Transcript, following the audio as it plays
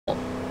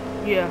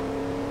Yeah.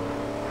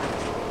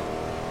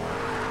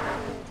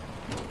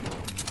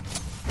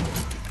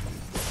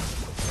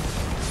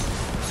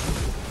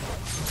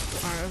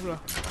 Alright, let's go.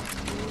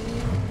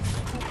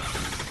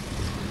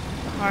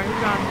 Alright,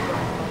 he's gone.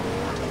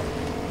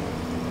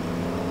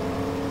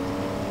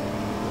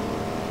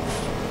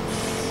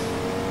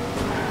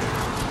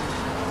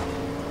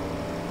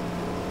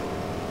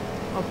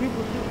 Oh,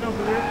 people shooting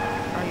over there.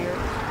 Right here.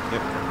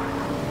 Yep.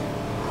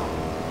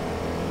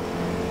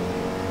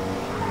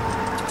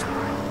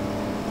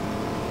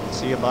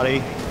 See you, buddy.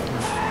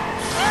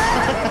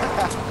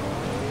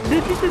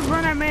 Did you just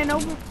run that man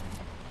over?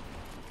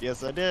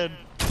 Yes, I did.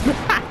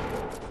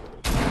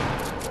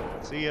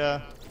 See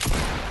ya.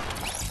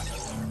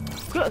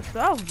 Good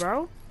stuff,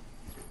 bro.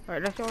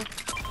 Alright, that's yours.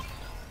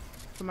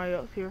 Somebody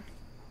else here.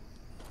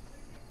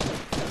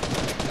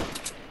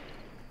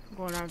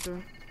 Going after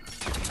him.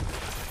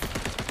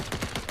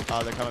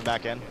 Oh, they're coming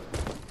back in.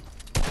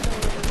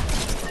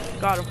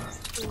 Got him.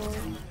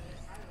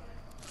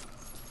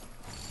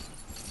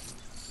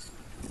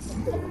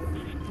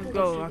 Let's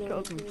go. I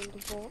killed him.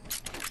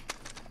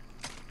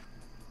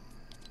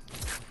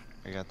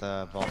 I got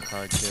the vault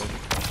card too.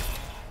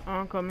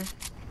 I'm coming.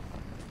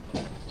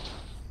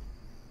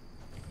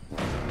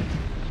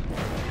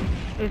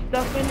 There's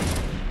stuff in it.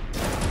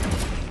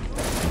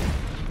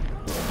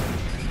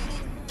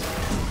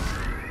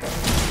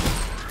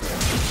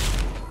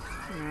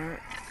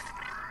 Alright.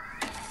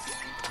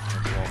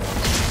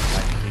 I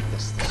hate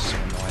this. This is so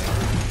annoying.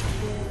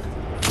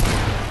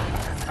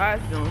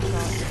 Alright, don't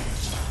stop.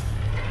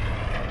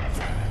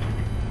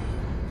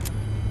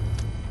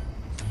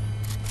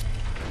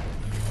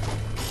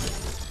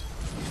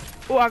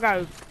 Oh, I got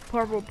a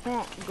purple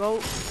pump,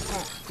 gold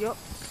pump. Yep.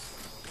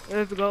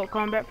 There's a gold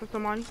combat for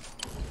somebody.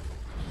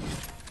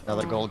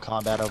 Another gold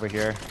combat over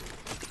here.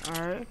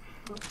 Alright.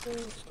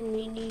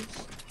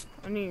 Minis.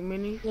 I need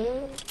minis.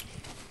 Yeah.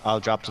 I'll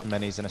drop some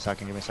minis in a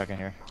second. Give me a second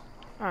here.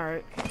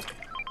 Alright.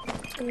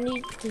 I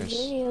need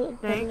any other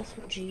better Thanks.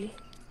 SMG.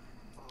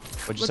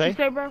 What'd you What say? you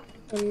say, bro?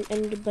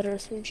 And the better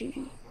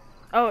SMG.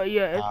 Oh,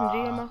 yeah,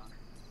 SMG ammo.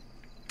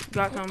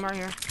 Got some right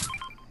here.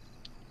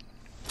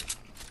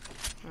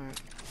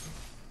 Alright.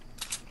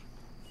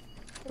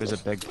 There's a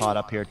big pot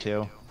up here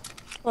too.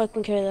 Oh, I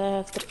can carry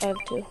that. I have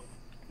two.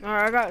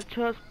 Alright, I got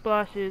chest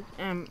splashes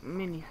and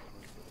minis.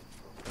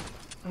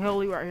 A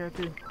heli right here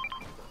too.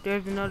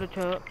 There's another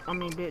chug. I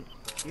mean, bitch.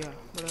 Yeah,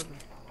 whatever.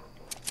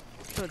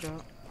 Chug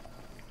out.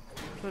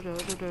 Chug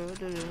out.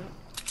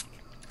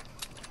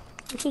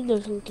 I think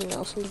there's something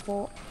else in the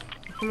vault.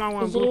 Somebody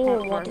want Does blue anyone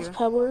pump want right this here.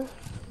 power?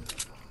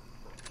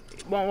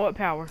 Want what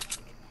power?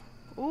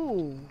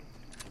 Ooh.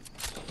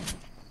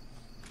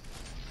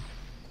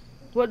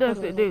 What does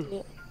it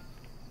do?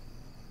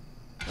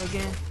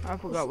 Again, I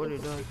forgot what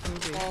it does. Let me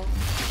see.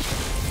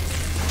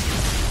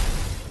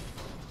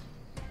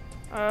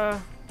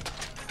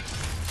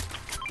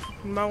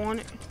 Anybody want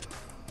it?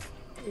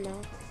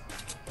 No.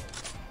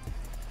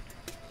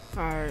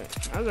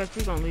 Alright, I guess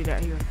we're gonna leave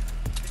that here.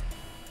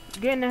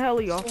 Get in the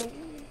heli, y'all.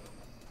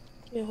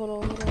 Yeah,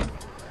 hold on.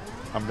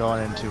 I'm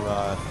going into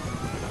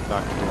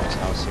Dr. Dool's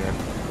house here.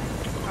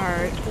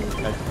 Alright.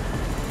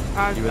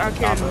 You in I the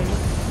can't chopper?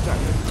 move. Got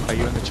this. Are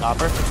you in the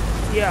chopper?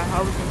 Yeah,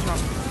 I was in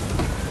trouble.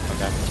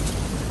 Okay.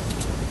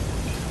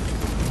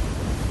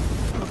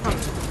 I'm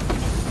coming.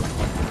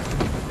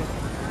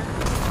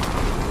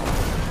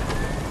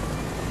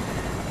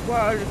 Where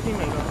are the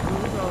teammates go?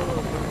 Let's go a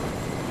little bit.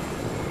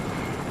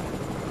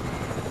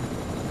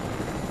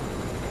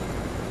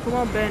 Come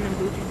on, Ben and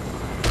Gucci.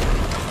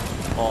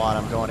 Hold on,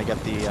 I'm going to get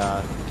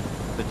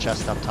the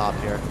chest up top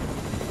here.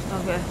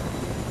 Okay.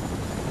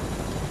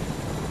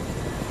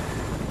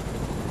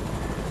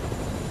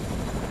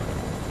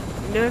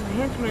 There's a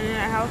henchman in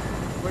that house.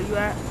 Where you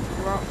at,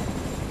 Rock?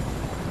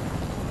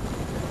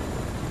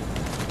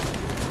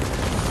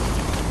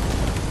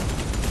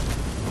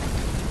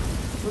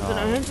 Was it a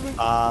henchman?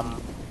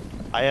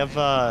 I have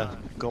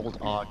gold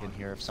AUG in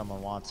here if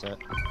someone wants it.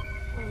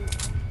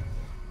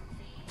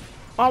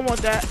 I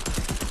want that.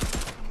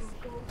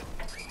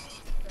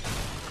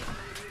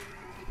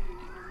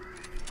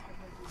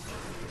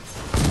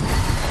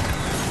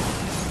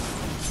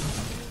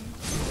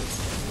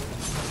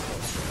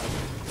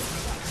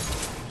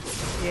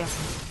 Yeah.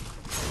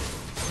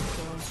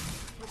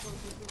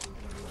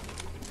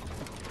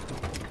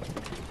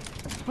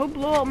 Who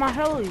blew up my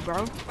heli,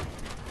 bro?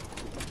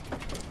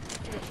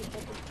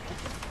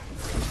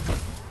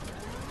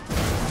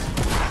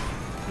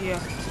 Yeah.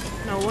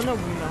 No, one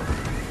of them know.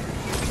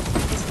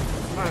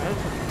 Alright,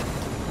 let's go.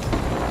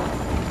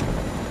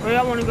 Where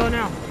y'all wanna go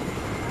now?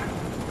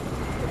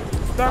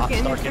 Stark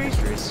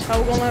Industries? How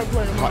we gonna let it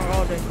play tomorrow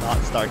all day?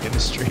 Not Stark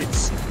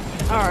Industries.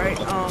 Alright,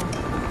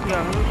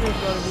 yeah, let's just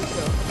go to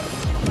retail.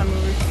 I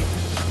mean, risky.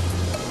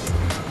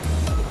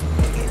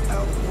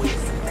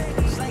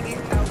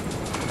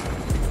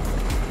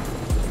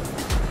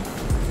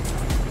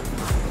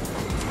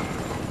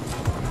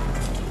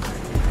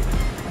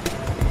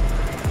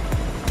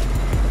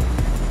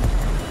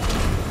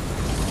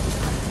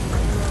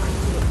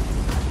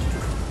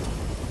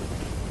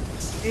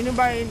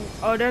 Anybody?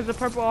 Oh, there's a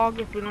purple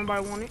August. Would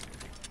anybody want it?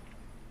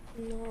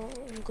 No,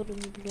 I'm good in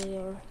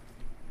there.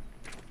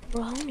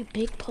 Bro, how many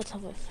big pots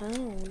have I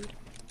found?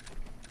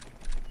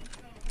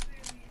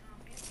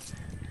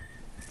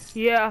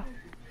 Yeah.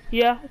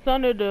 Yeah, it's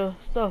under the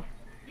stuff.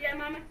 Yeah,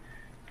 mama.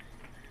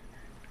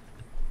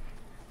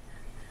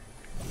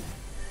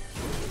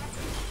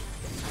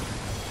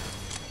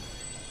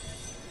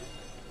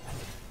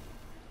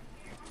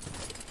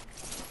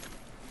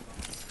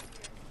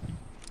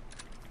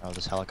 Oh,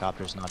 this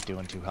helicopter's not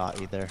doing too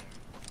hot either.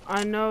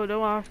 I know, that's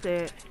what I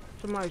said.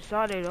 Somebody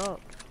shot it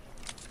up.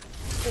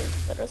 Oh,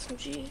 that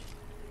SMG.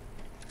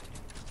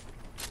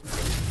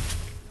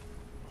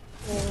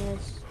 Oh,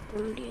 it's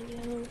 30 in the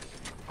house.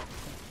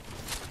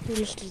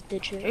 Just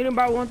ditch it.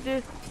 Anybody want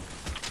this?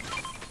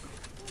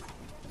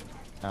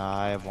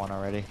 I have one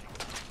already.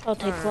 I'll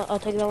take Alright. I'll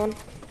take that one.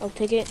 I'll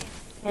take it.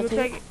 I'll You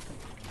take it.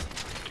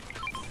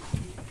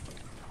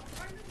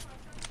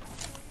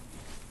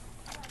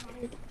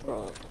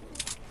 Bro.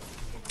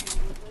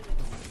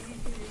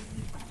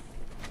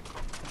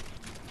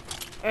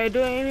 Hey,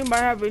 do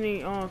anybody have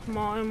any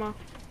small ammo?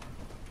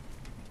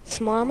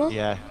 Small ammo?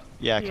 Yeah,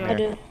 yeah, come Yeah. I here.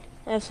 do.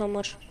 I have so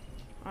much.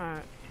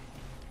 Alright.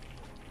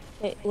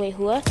 Wait,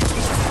 who what? Wait.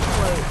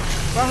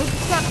 Bro, who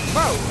shot?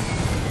 Bro.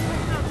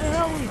 What the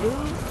hell we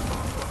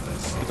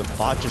do? The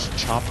bot just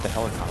chopped the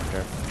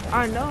helicopter.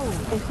 I know.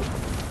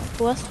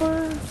 Who asked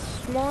for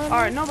small ammo?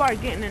 Alright, nobody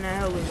getting in that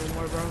heli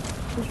anymore, bro.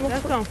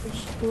 That's some.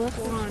 Who asked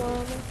for small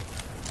ammo?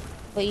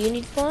 Wait, you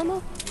need small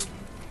ammo?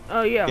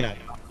 Oh, yeah. Yeah.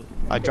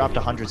 I dropped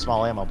 100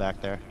 small ammo back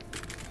there.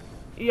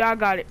 Yeah, I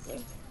got it.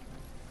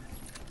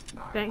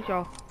 Thanks,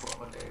 y'all.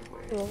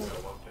 Well,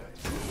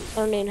 I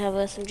don't even have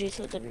SMG,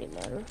 so it doesn't even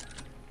matter.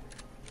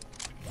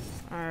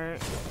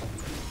 Alright.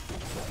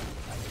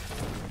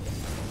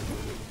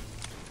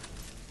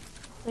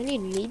 I need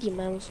medium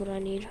ammo, is what I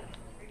need.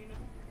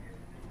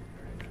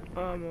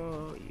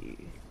 Yeah.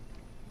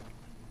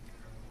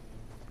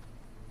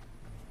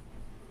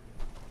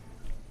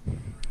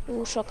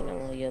 Ooh, shotgun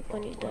ammo, yep, I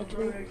need that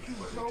too.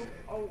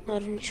 I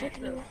didn't need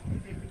shotgun ammo.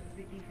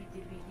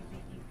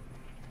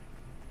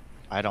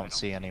 I don't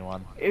see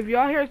anyone. If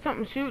y'all hear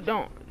something shoot,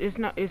 don't.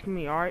 It's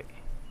me, alright?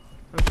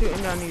 I'm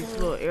shooting down these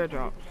little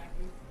airdrops.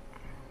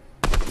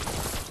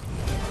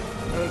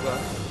 There we go.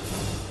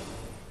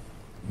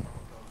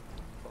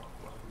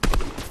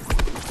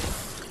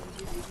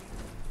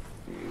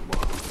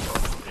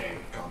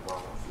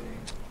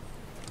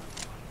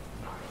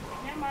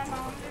 Yeah, mama,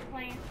 I'm just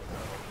playing.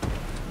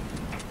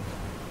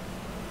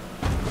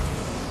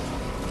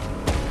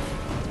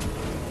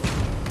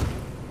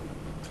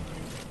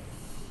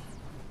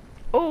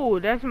 Oh,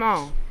 that's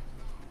mine.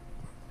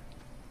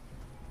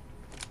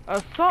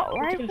 Assault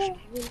rifle?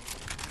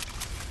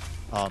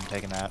 Oh, I'm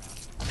taking that.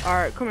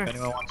 Alright, come If here.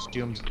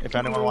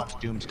 anyone wants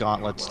Doom's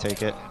gauntlets,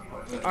 take it.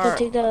 Can I Alright,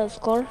 take that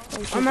scar?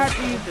 I'm gonna have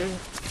to use this.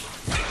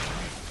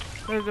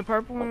 There's a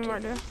purple one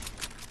right there.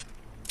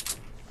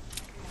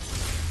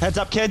 Heads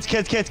up, kids!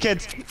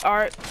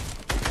 Alright,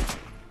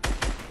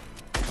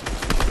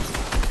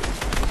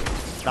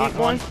 Knock keep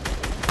one. going.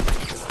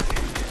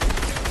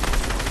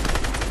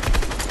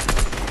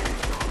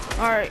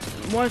 Alright,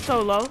 one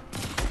solo.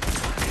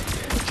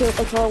 I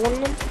killed one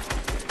of them.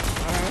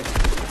 Alright.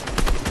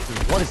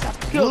 What is that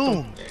Killed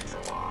bloom?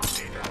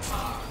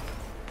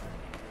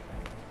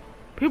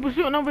 People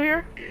shooting over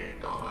here?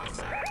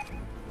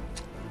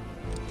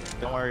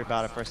 Don't worry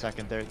about it for a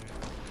second. They're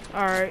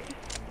Alright.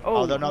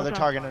 no, they're one time.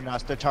 targeting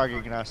us. They're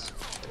targeting us.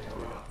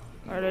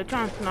 Alright, they're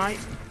trying to snipe.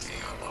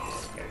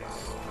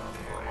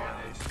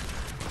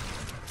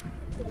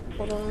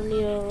 Hold on, I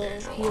need a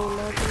heal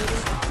now.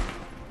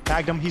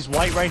 Tagged him. He's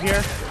white right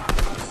here.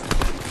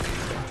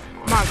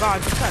 My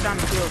god, just shot down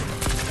the building.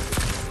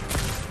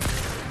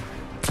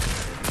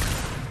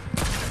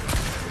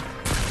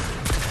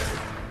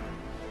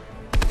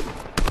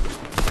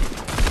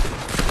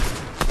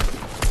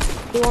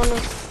 Do you want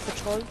us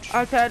to charge?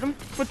 I tagged him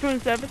for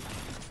 27.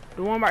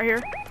 The one right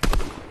here.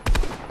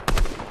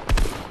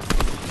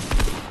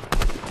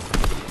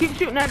 Keep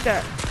shooting at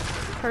that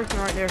person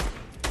right there.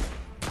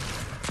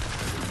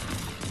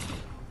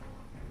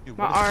 Dude,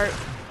 My what is- art.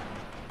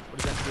 What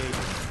is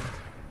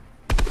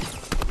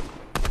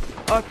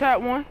that?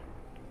 Tap one.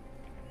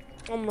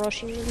 I'm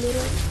rushing a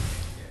little.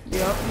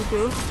 Yep, me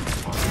too.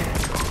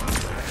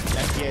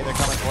 FTA, they're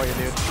coming for you,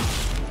 dude.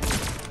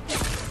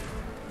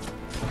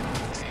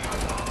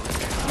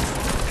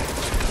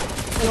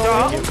 Good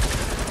job.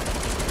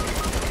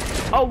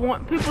 Oh,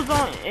 one people's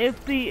on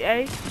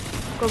FBA.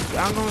 Go,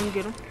 I'm gonna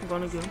get him. I'm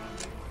gonna get him.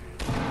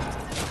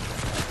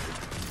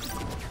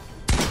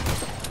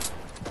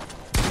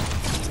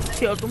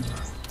 Killed him.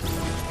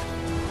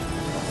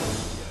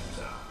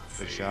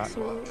 Good shot.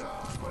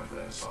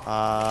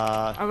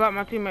 I got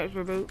my teammates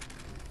reboot.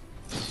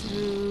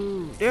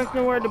 Dude, there's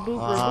nowhere to boot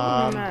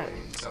him at.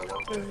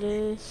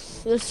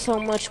 There's so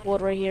much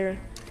wood right here.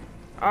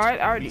 Alright,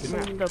 I already Some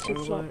mapped up tip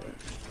on shop.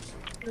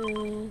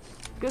 wood.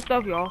 Good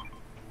stuff, y'all.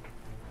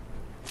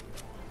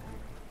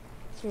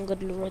 Some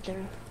good loot right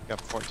there. got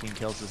 14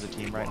 kills as a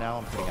team right now.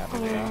 I'm pretty happy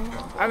with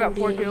that. I got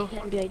 4 NBA kills.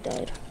 NBA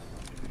died.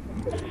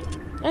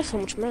 I have so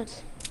much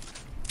meds.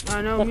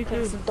 I know, me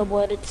too. Double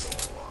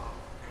edits.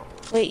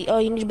 Wait,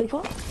 you need a big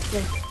pot?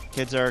 Yeah.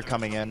 Kids are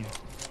coming in.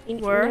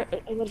 Where?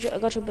 I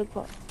got your big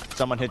pot.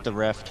 Someone hit the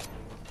rift.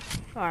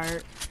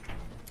 Alright.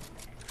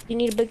 You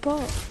need a big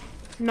pot?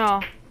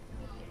 No.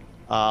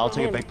 I'll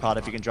take a big pot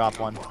if you can drop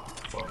one.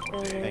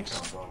 Yeah.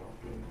 Thanks.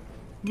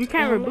 We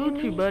can't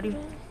reboot you, buddy.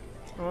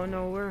 Oh,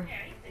 no, where?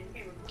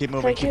 Keep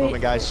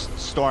moving, guys.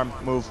 Storm,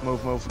 move.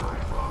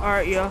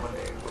 Alright, yeah.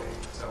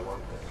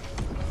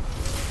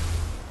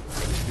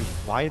 Dude,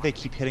 why do they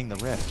keep hitting the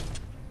rift?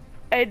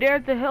 Hey,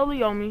 there's the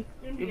heli on me.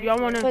 If y'all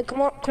wanna Wait,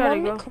 try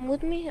to go. come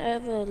with me. I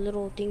have a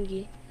little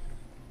thingy.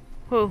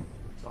 Who?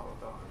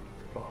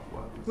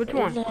 Which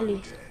Where's one? the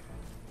heli?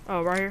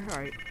 Oh, right here?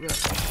 Alright, yeah.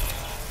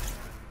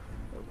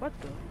 What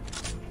the?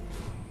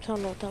 I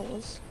don't know what that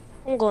was.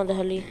 I'm going to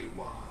heli.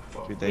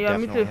 Dude, they Yeah,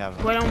 me definitely too.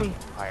 have Wait on me.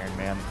 Iron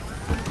Man.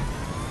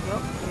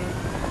 Yup, yeah.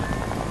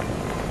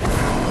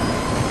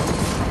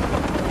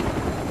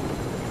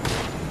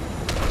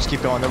 Just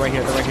keep going. They're right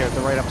here.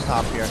 They're right up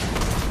top here.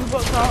 Who's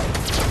up top?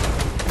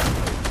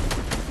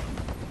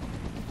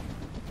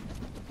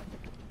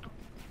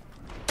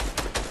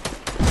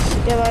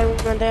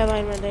 They have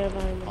Iron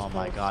Man. Oh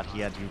my god, he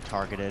had you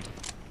targeted.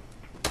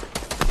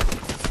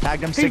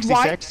 Tagged him He's 66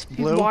 white.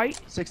 blue. He's white.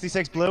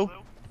 66 blue.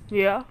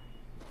 Yeah.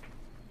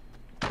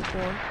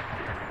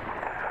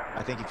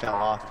 I think he fell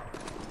off.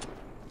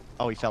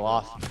 Oh, he fell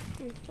off.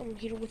 I'm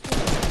here with you.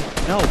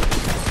 No.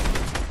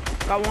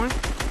 Got one.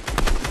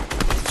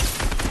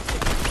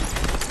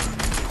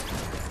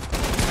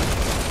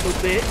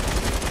 Stupid.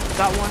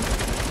 Got one.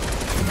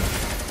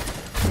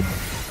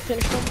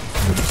 Finish him.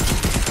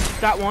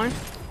 Got one.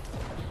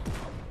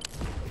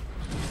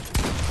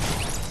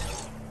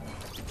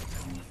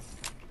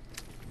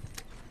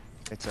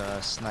 It's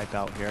a snipe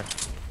out here.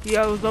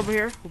 Yeah, it was over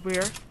here. Over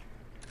here.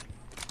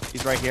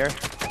 He's right here.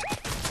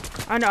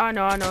 I know.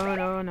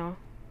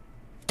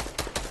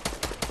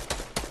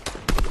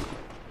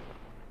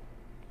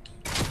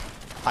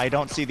 I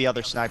don't see the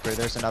other sniper.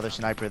 There's another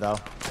sniper though.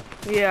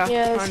 Yeah.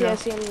 Yeah, I know. I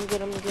see. I'm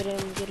gonna get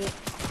it.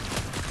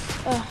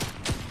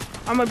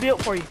 I'm gonna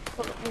build for you.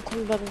 I'm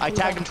coming back. I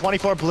tagged him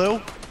 24 blue.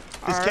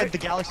 This Alright. kid, the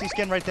galaxy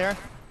skin right there.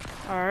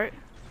 Alright.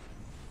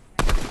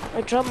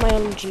 I dropped my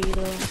LMG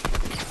though.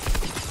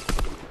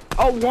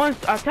 Oh, once.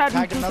 I tagged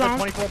him Tagged 2 another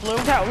times. 24 blue.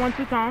 Tagged one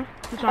 2 times.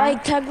 2 I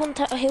times. tagged one.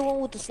 I hit one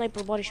with the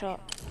sniper body shot.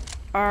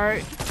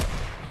 Alright.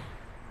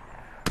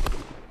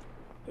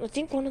 I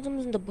think one of them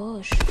is in the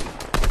bush.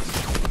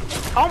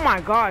 Oh my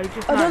god. It's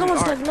just not Another in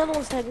one's the tagged. Another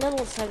one's tagged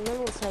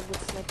with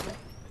the sniper.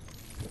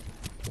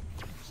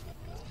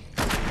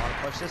 Want to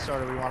push this or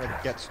do we want to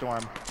get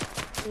Storm?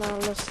 No,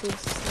 let's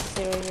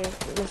stay right here.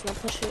 Let's not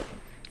push it.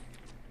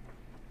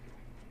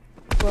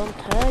 Well, I'm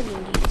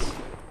tagging these.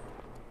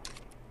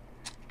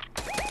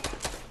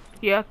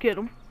 Yeah, killed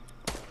him.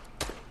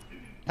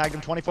 Tagged him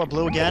 24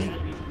 blue again.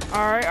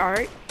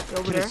 Alright.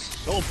 Over Kid there. is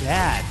so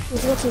bad.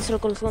 Let's go to the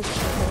circle.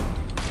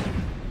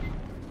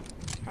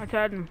 I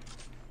tagged him.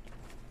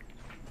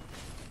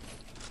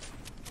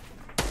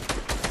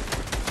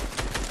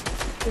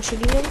 I'm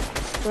shooting him.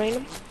 Spraying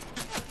him.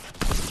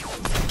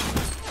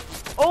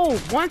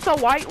 Oh, one's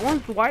white.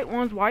 One's white.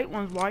 One's white.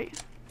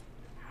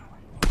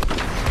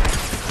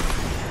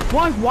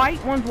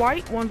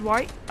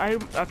 I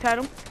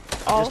tagged him.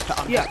 Oh,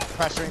 I'm yeah. just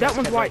pressuring That this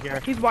one's kid white. right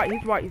here. He's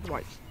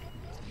white.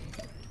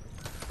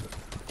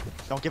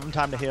 Don't give him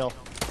time to heal.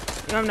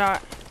 No, I'm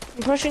not.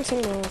 I'm pushing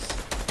someone else.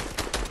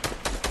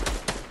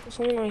 There's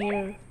someone right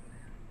here.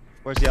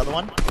 Where's the other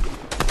one?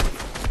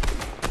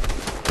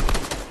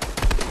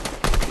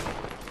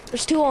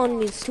 There's 2 on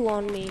me. There's 2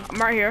 on me. I'm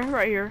right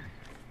here.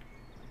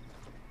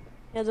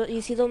 Yeah,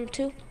 you see them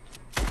too?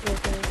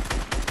 Okay.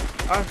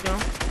 Awesome.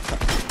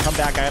 Come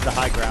back, I have the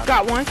high ground.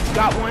 Got one.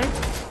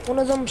 One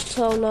of them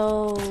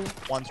solo.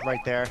 One's right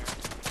there.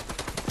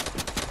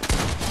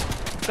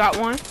 Got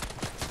one.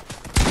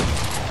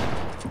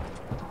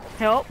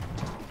 Help.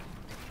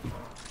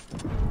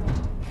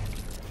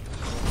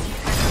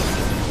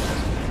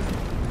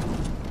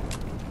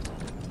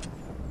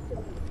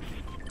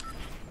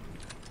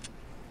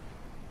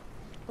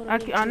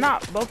 I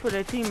knocked both of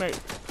their teammates.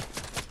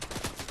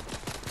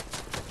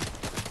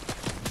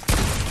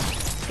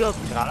 Go.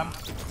 Got him.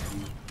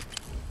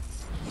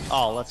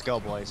 Oh, let's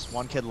go, boys.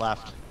 One kid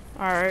left.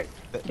 Alright.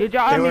 Did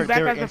y'all add me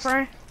back as a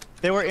friend?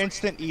 They were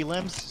instant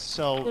elims,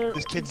 so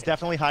this kid's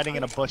definitely hiding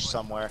in a bush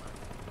somewhere.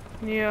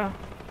 Yeah.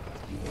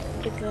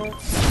 Pick up.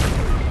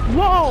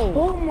 Whoa!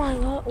 Oh my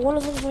god, one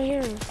of them's right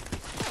here.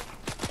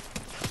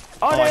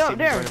 Oh, I they see up him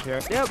there. right up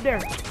here. They up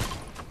there.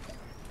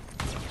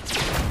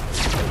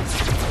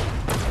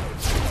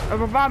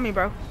 Revive me,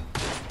 bro.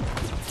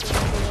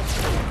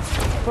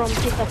 Bro, I'm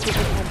pick up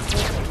people.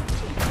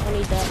 I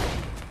need that.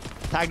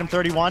 Tagged him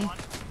 31.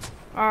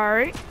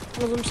 Alright.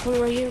 One of them's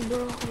coming right here,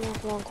 bro. Come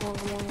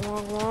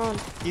on.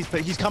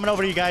 He's coming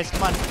over to you guys.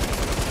 Come on.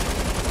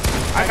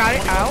 I got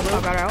it out.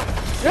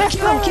 Let's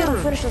Kill him,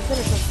 go. finish him.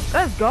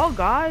 Let's go,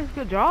 guys.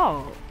 Good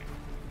job.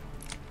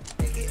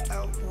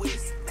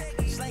 with.